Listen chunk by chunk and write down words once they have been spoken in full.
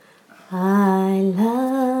I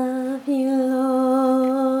love you,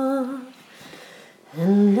 Lord,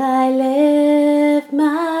 and I lift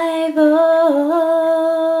my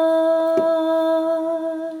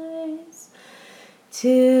voice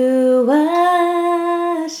to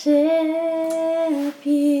worship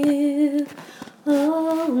you,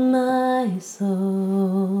 oh my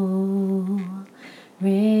soul,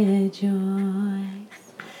 rejoice.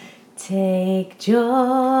 Take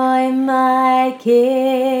joy, my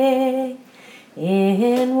King,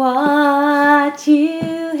 in what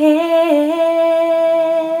you hear.